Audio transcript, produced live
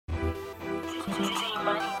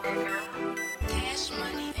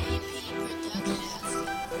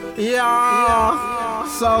Yeah,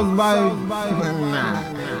 South by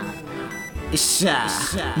it's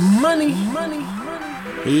money.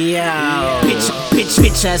 Yo,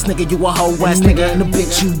 bitch ass nigga, you a hoe ass nigga, and the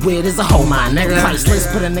bitch you with is a hoe, my nigga. Priceless,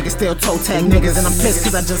 but a nigga still toe tag niggas, and I'm pissed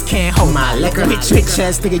cause I just can't hold my liquor. Bitch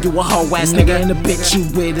ass nigga, you a hoe ass nigga, and the bitch you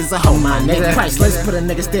with is a hoe, my nigga. Priceless, but a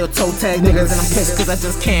nigga still toe tag niggas, and I'm pissed cause I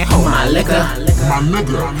just can't hold my liquor.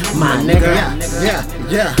 My nigga,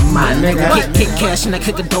 yeah, my nigga. Kick cash and I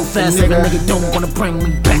kick a dope fast, every nigga don't wanna bring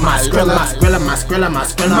me back. My skrilla, my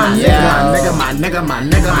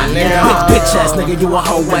nigga. Bitch ass nigga, you a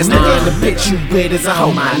hoe ass nigga, and the bitch you with is a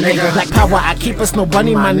hoe, my nigga. Black power, I keep us no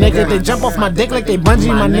bunny, my nigga. They jump off my dick like they bungee,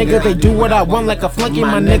 my nigga. They do what I want like a flunky,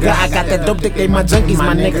 my nigga. I got that dope dick, they my junkies,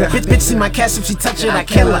 my nigga. Bitch see my cash, if she touch it, I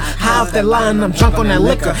kill her. High off that line, I'm drunk on that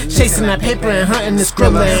liquor, chasing that paper and hunting the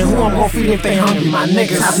skrilla. And who I'm gon' feed if they hungry, my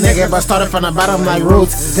niggas. Top nigga, but started from the bottom like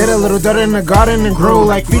roots. Did a little dirt in the garden and grew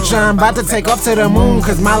like Future. I'm about to take off to the moon,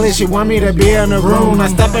 cause Molly, she want me to be in the room. I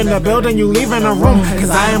step in the building, you leave in the room, cause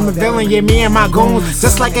I am the villain, yeah, me and my goons.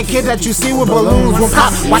 Just like a kid that you see with balloons. When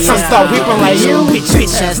pop, watch them start weeping like you.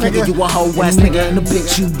 Bitch ass nigga, you a hoe ass nigga, and the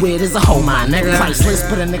bitch you with is a hoe, my nigga. Priceless,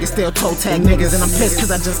 but a nigga still toe tag niggas, and I'm pissed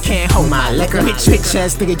cause I just can't hold my liquor. Bitch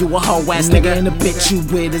ass nigga, you a hoe ass nigga, and the bitch you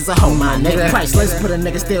with is a hoe, my nigga. Priceless, but a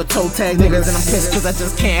nigga still toe tag niggas, and I'm pissed cause I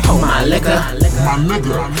just can't hold my liquor.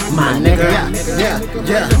 My nigga, yeah,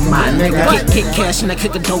 my nigga. Kick cash and I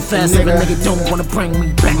kick a dope fast, every nigga don't wanna bring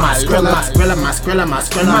me back. My skrilla, my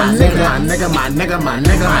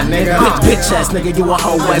nigga. Bitch ass nigga, you a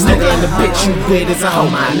hoe ass nigga, and the bitch you with is a hoe,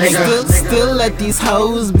 my nigga. Still let these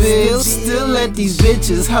hoes bitch, still let these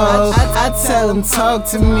bitches hoe. I tell them talk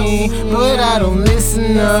to me, but I don't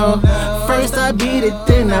listen, no. First I beat it,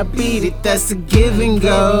 then I beat it, that's a give and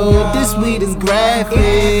go. This weed is graphic,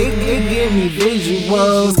 it give me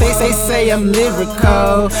visuals. They say I'm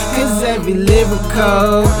lyrical, cause every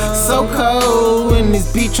lyrical so cold. When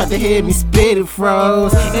this beat tried to hit me, spit it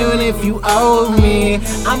froze. Even if you owe me,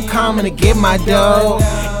 I'm coming to get my dough.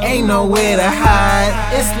 Ain't nowhere to hide,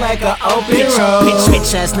 it's like an open road.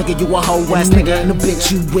 Bitch ass nigga, you a hoe ass nigga, and the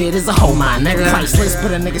bitch you with is a hoe, my nigga. Priceless,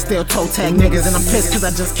 but a nigga still toe tag niggas, and I'm pissed cause I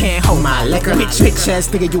just can't hold my liquor. Bitch ass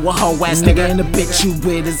nigga, you a hoe ass nigga, and the bitch you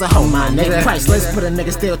with is a hoe, my nigga. Priceless, but a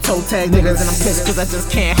nigga still toe tag niggas, and I'm pissed cause I just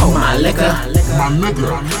can't hold my liquor.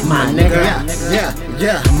 My nigga,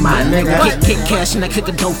 yeah, my nigga. Kick cash and I kick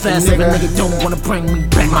a dope fast, every nigga don't wanna bring me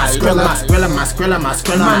back. My skrilla, my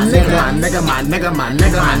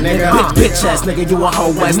nigga. Bitch ass nigga, you a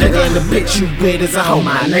hoe ass nigga, and the bitch you with is a hoe,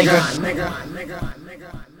 my nigga.